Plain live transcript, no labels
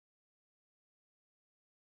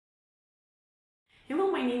Hello,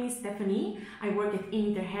 my name is Stephanie. I work at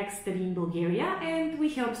Interhex study in Bulgaria and we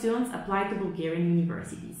help students apply to Bulgarian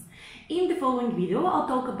universities. In the following video, I'll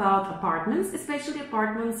talk about apartments, especially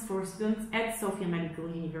apartments for students at Sofia Medical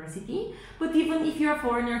University. But even if you're a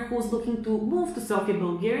foreigner who's looking to move to Sofia,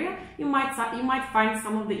 Bulgaria, you might find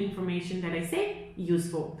some of the information that I say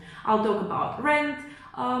useful. I'll talk about rent,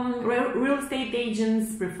 real estate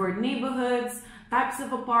agents, preferred neighborhoods, types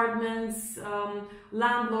of apartments,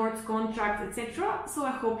 landlords, contracts, etc. So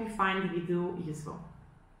I hope you find the video useful.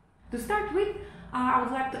 To start with, I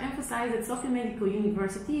would like to emphasize that Sofia Medical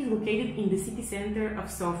University is located in the city center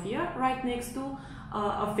of Sofia, right next to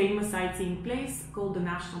a famous sightseeing place called the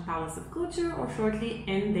National Palace of Culture, or shortly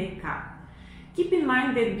NDK. Keep in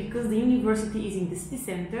mind that because the university is in the city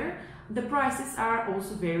center, the prices are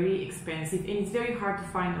also very expensive and it's very hard to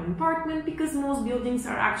find an apartment because most buildings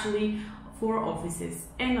are actually for offices.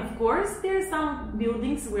 And of course, there are some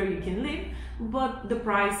buildings where you can live, but the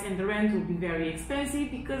price and the rent will be very expensive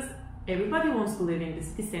because everybody wants to live in the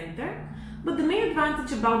city center. But the main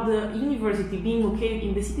advantage about the university being located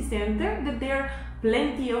in the city center that there are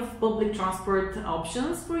plenty of public transport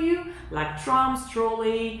options for you, like trams,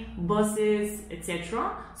 trolley, buses,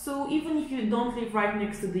 etc. So even if you don't live right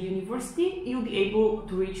next to the university, you'll be able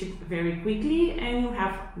to reach it very quickly and you'll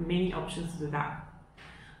have many options to do that.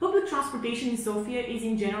 Public transportation in Sofia is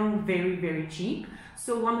in general very cheap.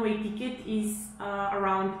 So one-way ticket is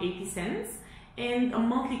around 80 cents and a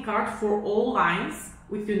monthly card for all lines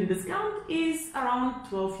with student discount is around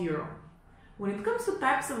 12 euro. When it comes to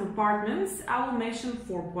types of apartments, I will mention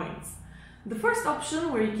 4 points. The first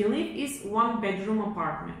option where you can live is one-bedroom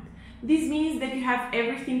apartment. This means that you have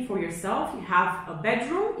everything for yourself. You have a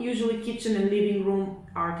bedroom, usually kitchen and living room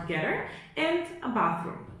are together, and a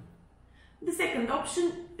bathroom. The second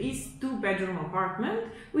option is two-bedroom apartment,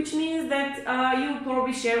 which means that you'll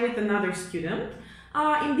probably share with another student.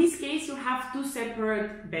 In this case, you have two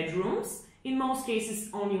separate bedrooms. In most cases,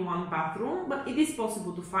 only one bathroom, but it is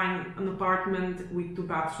possible to find an apartment with two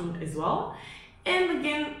bathrooms as well. And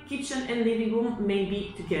again, kitchen and living room may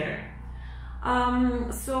be together.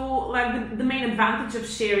 The main advantage of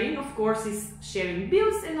sharing, of course, is sharing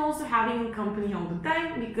bills and also having company all the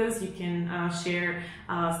time because you can share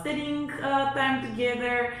studying time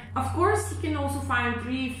together. Of course, you can also find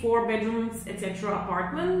 3-4 bedrooms, etc.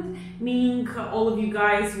 apartment, meaning all of you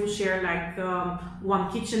guys will share like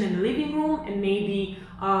one kitchen and a living room and maybe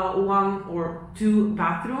 1 or 2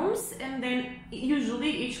 bathrooms, and then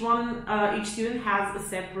usually each student has a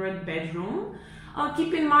separate bedroom.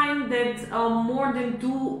 Keep in mind that more than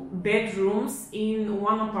 2 bedrooms in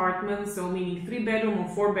one apartment, so meaning 3-bedroom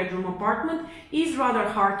or 4-bedroom apartment, is rather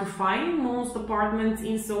hard to find. Most apartments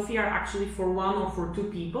in Sofia are actually for 1 or for 2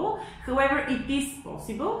 people. However, it is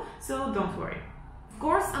possible, so don't worry. Of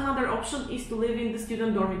course, another option is to live in the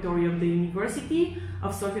student dormitory of the University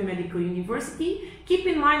of Sofia Medical University. Keep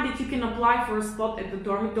in mind that you can apply for a spot at the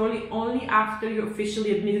dormitory only after you're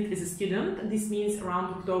officially admitted as a student. This means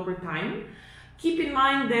around October time. Keep in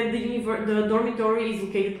mind that the dormitory is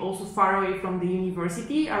located also far away from the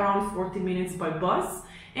university, around 40 minutes by bus,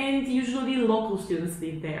 and usually local students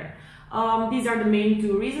live there. These are the main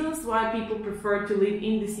 2 reasons why people prefer to live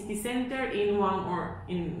in the city center in 1 or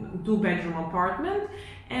in 2-bedroom apartment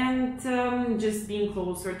and just being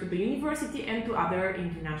closer to the university and to other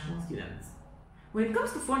international students. When it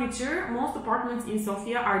comes to furniture, most apartments in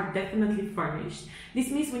Sofia are definitely furnished.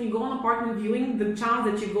 This means when you go on apartment viewing, the chance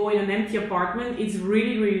that you go in an empty apartment is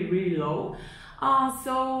really low.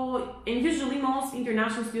 And usually most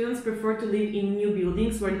international students prefer to live in new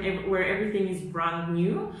buildings where everything is brand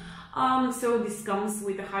new. So this comes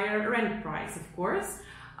with a higher rent price, of course.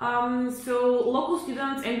 So local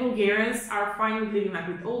students and Bulgarians are fine with living like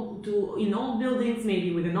in old buildings,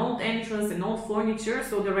 maybe with an old entrance and old furniture,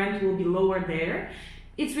 so the rent will be lower there.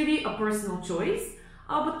 It's really a personal choice,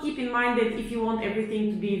 but keep in mind that if you want everything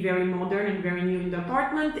to be very modern and very new in the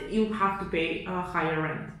apartment, you have to pay a higher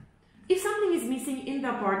rent. If something is missing in the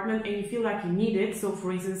apartment and you feel like you need it, so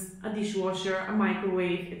for instance a dishwasher, a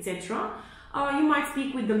microwave, etc., you might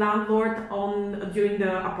speak with the landlord during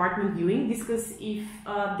the apartment viewing, discuss if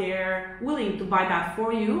they're willing to buy that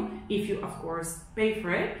for you, if you of course pay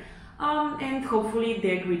for it, and hopefully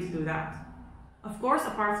they agree to do that. Of course,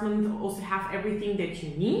 apartments also have everything that you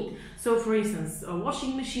need. So for instance, a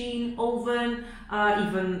washing machine, oven,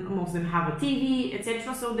 even most of them have a TV,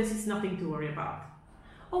 etc. So this is nothing to worry about.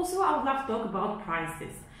 Also, I would love to talk about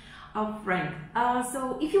prices of rent.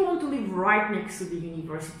 So if you want to live right next to the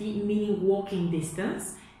university, meaning walking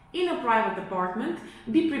distance, in a private apartment,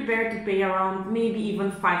 be prepared to pay around maybe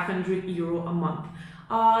even 500 euro a month.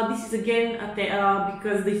 This is again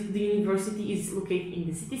because the university is located in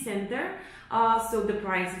the city center, so the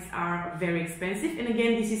prices are very expensive. And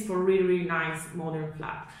again, this is for really nice modern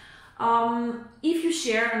flat. If you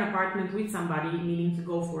share an apartment with somebody, meaning to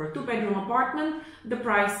go for a 2-bedroom apartment, the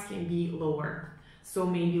price can be lower. So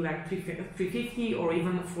maybe like 350 or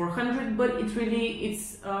even 400, but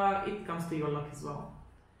it comes to your luck as well.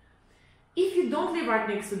 If you don't live right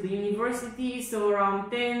next to the university, so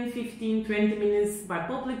around 10, 15, 20 minutes by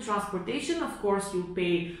public transportation, of course you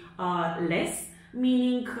pay less,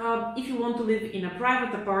 meaning if you want to live in a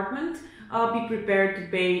private apartment, be prepared to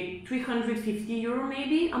pay 350 euro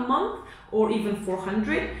maybe a month, or even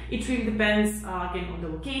 400. It really depends again on the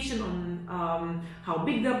location, on how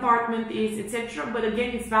big the apartment is, etc. But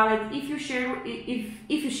again, it's valid if you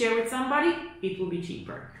share with somebody, it will be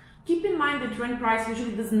cheaper. Keep in mind that rent price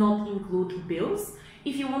usually does not include bills.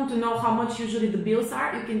 If you want to know how much usually the bills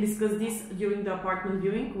are, you can discuss this during the apartment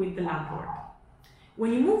viewing with the landlord.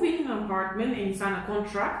 When you move in an apartment and you sign a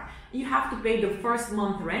contract, you have to pay the first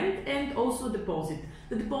month rent and also deposit.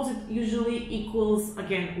 The deposit usually equals,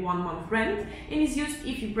 again, 1 month rent and is used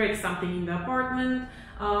if you break something in the apartment,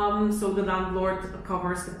 so the landlord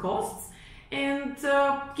covers the costs. And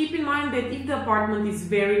keep in mind that if the apartment is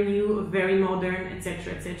very new, very modern,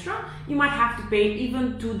 etc., etc., you might have to pay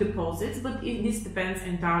even 2 deposits, but this depends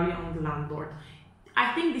entirely on the landlord.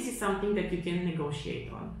 I think this is something that you can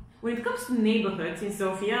negotiate on. When it comes to neighborhoods in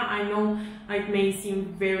Sofia, I know it may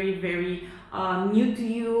seem very new to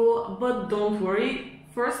you, but don't worry.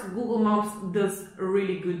 First, Google Maps does a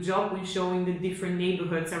really good job when showing the different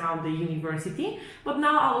neighborhoods around the university, but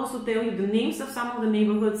now I'll also tell you the names of some of the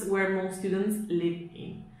neighborhoods where most students live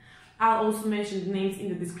in. I'll also mention the names in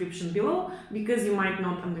the description below, because you might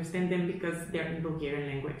not understand them because they're in Bulgarian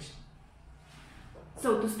language.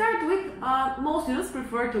 So to start with, most students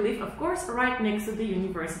prefer to live, of course, right next to the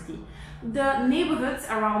university. The neighborhoods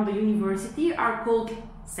around the university are called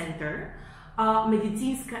Tsentar,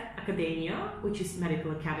 Meditsinska akademiya, which is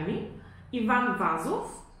medical academy, Vazov,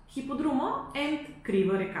 Hipodruma, and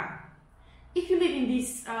Kriva, Reka. If you live in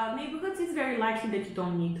these neighborhoods, it's very likely that you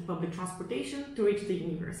don't need public transportation to reach the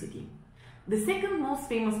university. The second most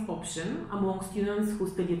famous option among students who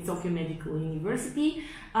study at Sofia Medical University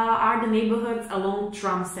are the neighborhoods along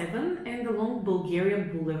Tram 7 and along Bulgaria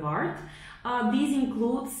Boulevard. These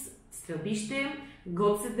include Strelbishte,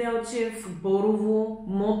 Gotse Delchev, Borovo,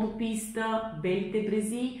 Motopista, Belite,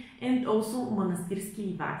 brezi, and also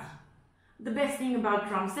Manastirski, livadi. The best thing about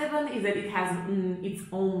Tram 7 is that it has its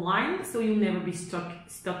own line, so you'll never be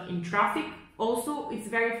stuck in traffic. Also, it's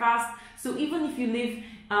very fast, so even if you live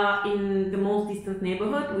in the most distant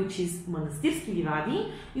neighborhood, which is Manastirski,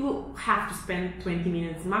 livadi, you will have to spend 20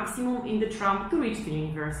 minutes maximum in the tram to reach the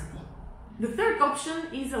university. The third option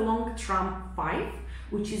is along Tram 5,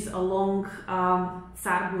 which is along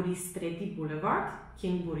Tsar Boris III Boulevard,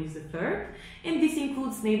 King Boris III, and this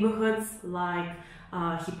includes neighborhoods like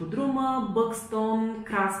Hipodruma, Bakston,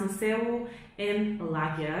 Krasno, selo, and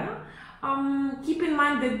Lagera. Keep in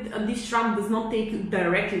mind that this tram does not take you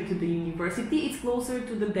directly to the university, it's closer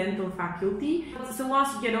to the dental faculty. So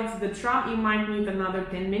once you get off the tram, you might need another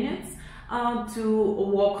 10 minutes to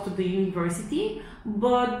walk to the university,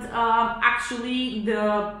 but actually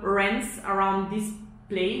the rents around this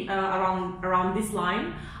around this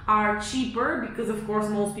line are cheaper because, of course,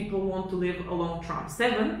 most people want to live along Tram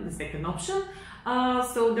 7, the second option,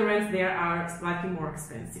 so the rents there are slightly more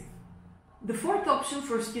expensive. The fourth option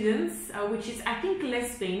for students, which is I think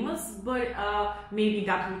less famous, but maybe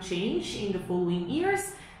that will change in the following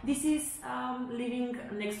years, this is living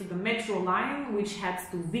next to the metro line, which heads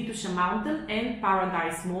to Vitosha mountain and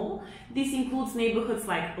Paradise Mall. This includes neighborhoods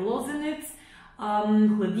like Lozenets,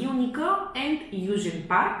 Hladnilnika, and Yuzhen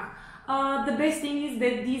Park. The best thing is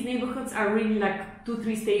that these neighborhoods are really like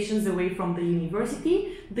 2-3 stations away from the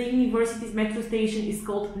university. The university's metro station is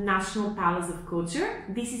called National Palace of Culture.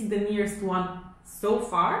 This is the nearest one so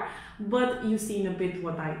far, but you see in a bit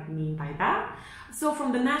what I mean by that. So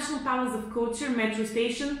from the National Palace of Culture metro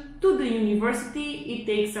station to the university, it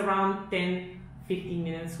takes around 10-15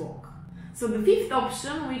 minutes walk. So the fifth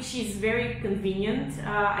option, which is very convenient,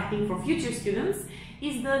 I think, for future students,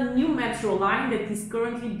 is the new metro line that is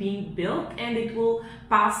currently being built and it will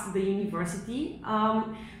pass the university.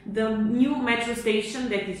 The new metro station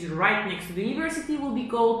that is right next to the university will be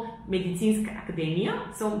called Meditsinska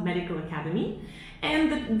akademiya, so medical academy,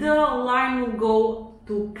 and the line will go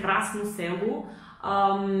to Krasno selo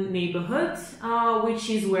neighborhood, which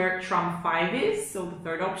is where Tram 5 is, so the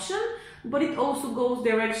third option, but it also goes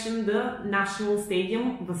direction the National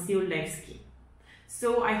Stadium Vasilevsky.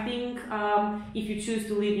 So I think if you choose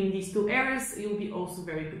to live in these two areas, you'll be also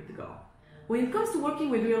very good to go. When it comes to working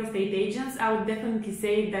with real estate agents, I would definitely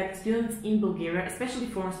say that students in Bulgaria, especially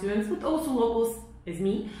foreign students, but also locals as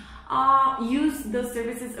me, use the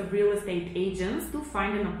services of real estate agents to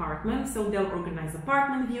find an apartment. So they'll organize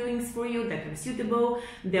apartment viewings for you that are suitable,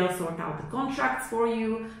 they'll sort out the contracts for you,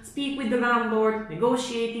 speak with the landlord,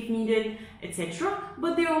 negotiate if needed, etc.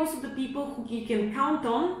 But they're also the people who you can count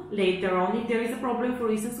on later on if there is a problem, for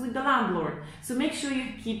instance, with the landlord. So make sure you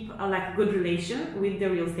keep a good relation with the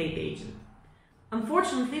real estate agent.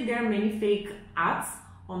 Unfortunately, there are many fake ads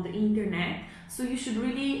on the internet, so you should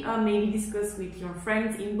really maybe discuss with your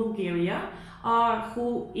friends in Bulgaria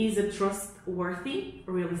who is a trustworthy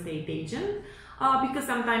real estate agent, because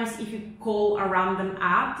sometimes if you call a random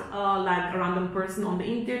ad, like a random person on the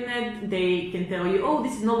internet, they can tell you, oh,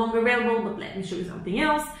 this is no longer available, but let me show you something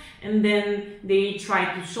else, and then they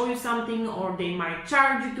try to show you something, or they might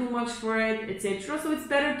charge you too much for it, etc. So it's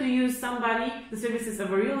better to use somebody, the services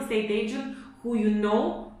of a real estate agent, who you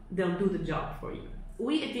know they'll do the job for you.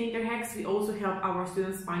 We at Interhex, we also help our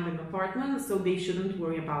students find an apartment, so they shouldn't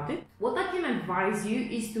worry about it. What I can advise you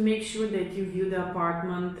is to make sure that you view the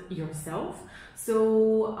apartment yourself.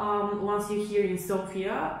 So once you're here in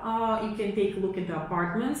Sofia, you can take a look at the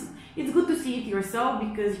apartments. It's good to see it yourself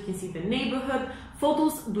because you can see the neighborhood.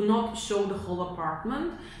 Photos do not show the whole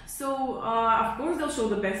apartment. So of course they'll show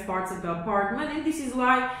the best parts of the apartment, and this is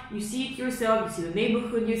why you see it yourself, you see the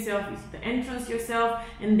neighborhood yourself, you see the entrance yourself,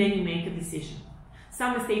 and then you make a decision.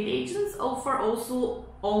 Some estate agents offer also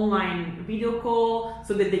online video call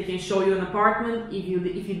so that they can show you an apartment if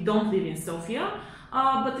you don't live in Sofia.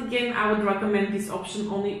 But again, I would recommend this option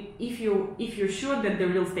only if you're sure that the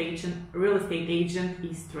real estate agent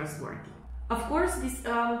is trustworthy. Of course,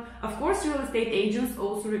 real estate agents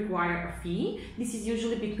also require a fee. This is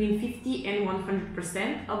usually between 50 and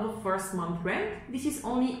 100% of the first month rent. This is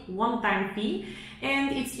only one-time fee,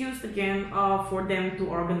 and it's used again for them to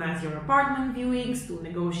organize your apartment viewings, to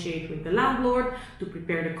negotiate with the landlord, to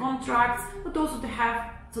prepare the contracts, but also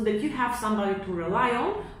so that you have somebody to rely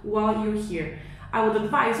on while you're here. I would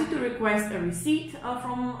advise you to request a receipt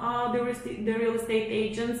from the real estate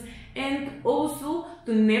agents, and also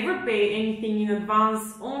to never pay anything in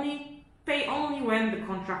advance, pay only when the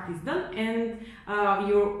contract is done and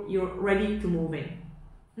you're ready to move in.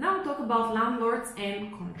 Now we'll talk about landlords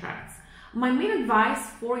and contracts. My main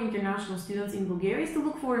advice for international students in Bulgaria is to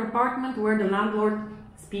look for an apartment where the landlord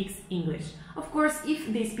speaks English. Of course,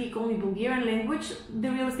 if they speak only Bulgarian language, the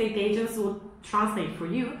real estate agents will translate for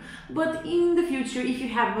you. But in the future, if you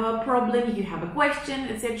have a problem, if you have a question,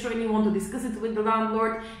 etc., and you want to discuss it with the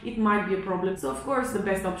landlord, it might be a problem. So of course, the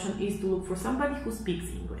best option is to look for somebody who speaks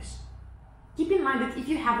English. Keep in mind that if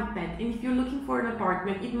you have a pet and if you're looking for an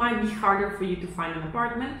apartment, it might be harder for you to find an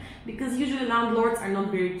apartment because usually landlords are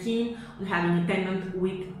not very keen on having a tenant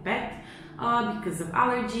with a pet because of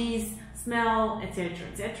allergies, smell, etc.,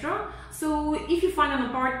 etc. So if you find an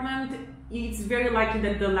apartment, it's very likely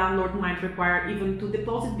that the landlord might require even to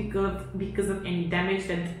deposit because of any damage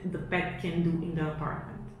that the pet can do in the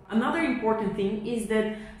apartment. Another important thing is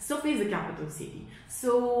that Sofia is a capital city,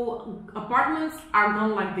 so apartments are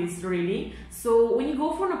not like this really. So when you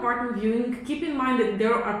go for an apartment viewing, keep in mind that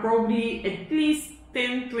there are probably at least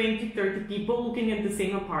 10, 20, 30 people looking at the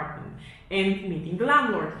same apartment and meeting the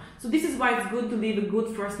landlord. So this is why it's good to leave a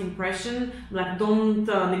good first impression, like don't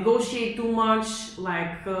negotiate too much,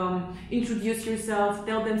 like introduce yourself,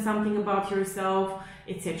 tell them something about yourself,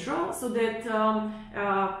 etc. so that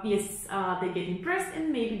they get impressed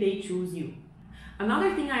and maybe they choose you.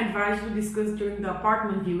 Another thing I advise you to discuss during the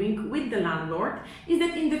apartment viewing with the landlord is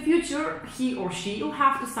that in the future he or she will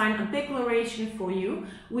have to sign a declaration for you,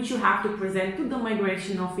 which you have to present to the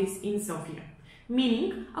migration office in Sofia.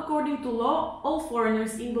 Meaning, according to law, all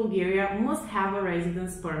foreigners in Bulgaria must have a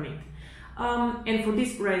residence permit. And for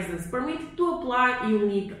this residence permit to apply, you'll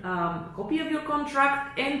need a copy of your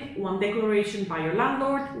contract and one declaration by your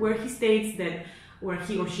landlord where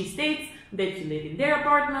he or she states that you live in their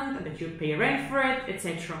apartment and that you pay rent for it,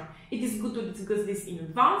 etc. It is good to discuss this in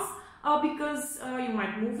advance because you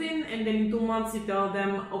might move in and then in 2 months you tell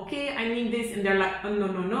them, okay, I need this, and they're like, oh,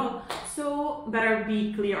 no. So better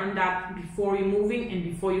be clear on that before you move in and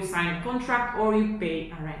before you sign a contract or you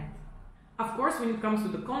pay a rent. Of course, when it comes to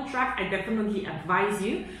the contract, I definitely advise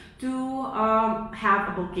you to have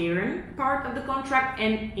a Bulgarian part of the contract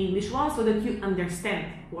and English one so that you understand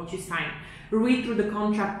what you sign. Read through the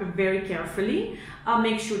contract very carefully,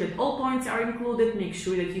 make sure that all points are included, make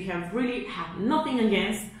sure that you really have nothing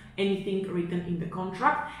against anything written in the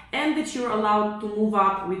contract, and that you're allowed to move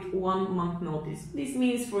out with 1 month notice. This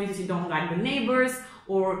means, for instance, you don't like the neighbors,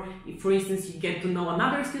 or if, for instance, you get to know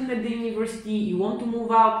another student at the university, you want to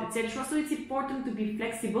move out, etc. So it's important to be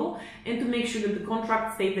flexible and to make sure that the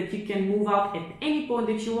contract states that you can move out at any point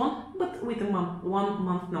that you want, but with a 1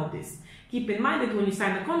 month notice. Keep in mind that when you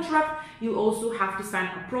sign a contract, you also have to sign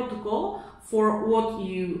a protocol for what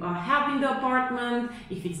you have in the apartment,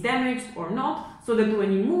 if it's damaged or not, so that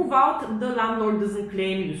when you move out, the landlord doesn't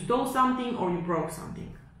claim you stole something or you broke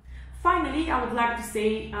something. Finally, I would like to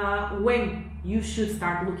say when you should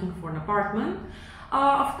start looking for an apartment.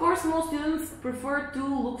 Of course, most students prefer to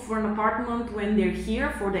look for an apartment when they're here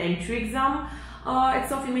for the entry exam at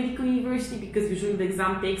Sofia Medical University, because usually the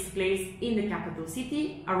exam takes place in the capital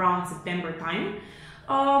city around September time.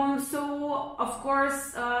 So, of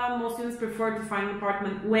course, most students prefer to find an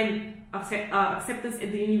apartment when acceptance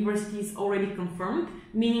at the university is already confirmed,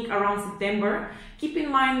 meaning around September. Keep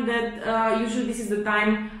in mind that usually this is the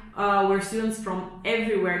time where students from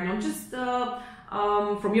everywhere, not just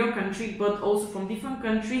from your country, but also from different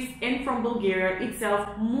countries and from Bulgaria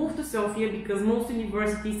itself, move to Sofia, because most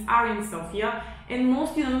universities are in Sofia, and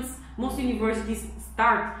most universities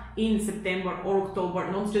start in September or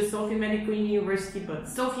October, not just Sofia Medical University, but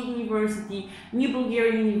Sofia University, New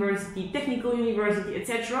Bulgarian University, Technical University,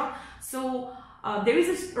 etc. So there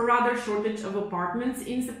is a rather shortage of apartments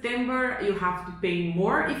in September. You have to pay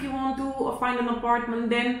more if you want to find an apartment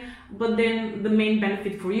then, but then the main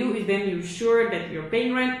benefit for you is then you're sure that you're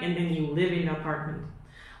paying rent and then you live in the apartment.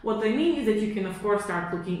 What I mean is that you can of course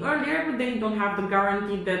start looking earlier, but then you don't have the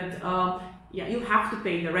guarantee that you have to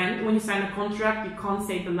pay the rent. When you sign a contract, you can't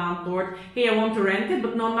say to the landlord, hey, I want to rent it,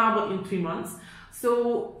 but not now, but in 3 months.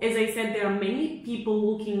 So, as I said, there are many people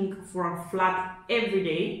looking for a flat every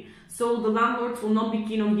day. So the landlords will not be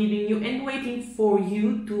keen on giving you and waiting for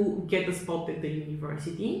you to get a spot at the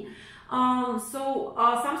university.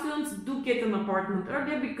 Some students do get an apartment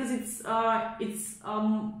earlier because it's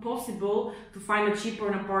possible to find a cheaper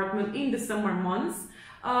apartment in the summer months.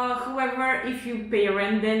 However, if you pay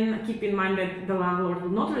rent, then keep in mind that the landlord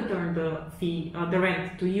will not return the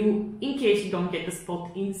rent to you in case you don't get a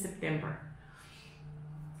spot in September,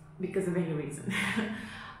 because of any reason.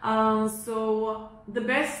 So the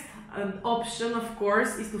best option, of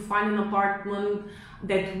course, is to find an apartment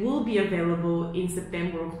that will be available in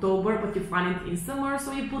September, October, but you find it in summer,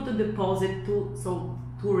 so you put a deposit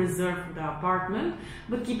to reserve the apartment.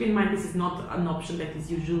 But keep in mind, this is not an option that is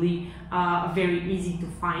usually very easy to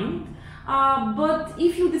find. But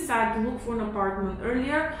if you decide to look for an apartment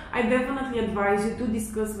earlier, I definitely advise you to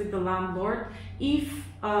discuss with the landlord if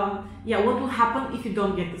what will happen if you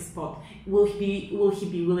don't get the spot. Will he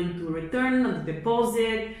be willing to return the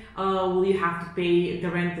deposit? Will you have to pay the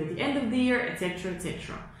rent till the end of the year, etc.,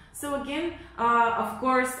 etc. So again, of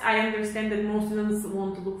course, I understand that most students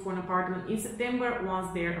want to look for an apartment in September once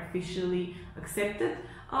they're officially accepted.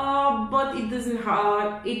 But it doesn't.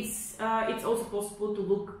 It's also possible to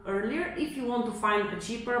look earlier if you want to find a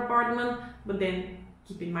cheaper apartment. But then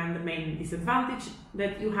keep in mind the main disadvantage,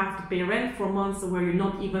 that you have to pay rent for months where you're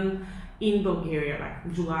not even in Bulgaria,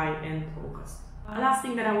 like July and August. Last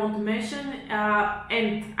thing that I want to mention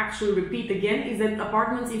and actually repeat again is that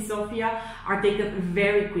apartments in Sofia are taken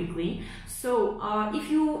very quickly. So if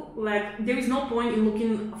you there is no point in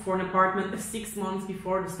looking for an apartment 6 months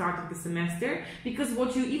before the start of the semester, because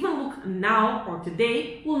what you even look now or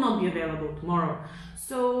today will not be available tomorrow.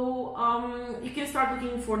 So you can start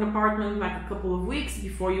looking for an apartment like a couple of weeks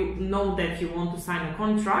before you know that you want to sign a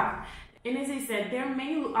contract. And as I said, there are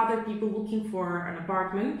many other people looking for an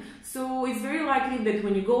apartment, so it's very likely that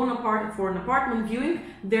when you go for an apartment viewing,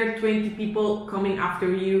 there are 20 people coming after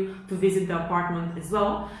you to visit the apartment as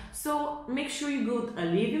well. So make sure you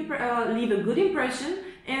leave a good impression,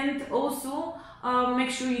 and also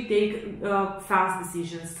make sure you take fast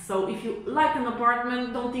decisions. So if you like an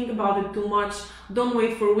apartment, don't think about it too much, don't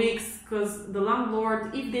wait for weeks, because the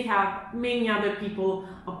landlord, if they have many other people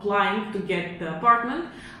applying to get the apartment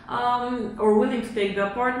or willing to take the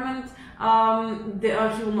apartment,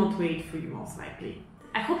 he will not wait for you most likely.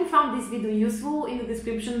 I hope you found this video useful. In the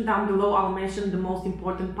description down below I'll mention the most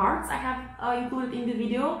important parts I have included in the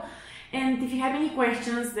video. And if you have any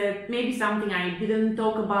questions, that maybe something I didn't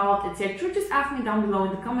talk about, etc., just ask me down below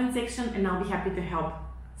in the comment section and I'll be happy to help.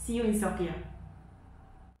 See you in Sofia.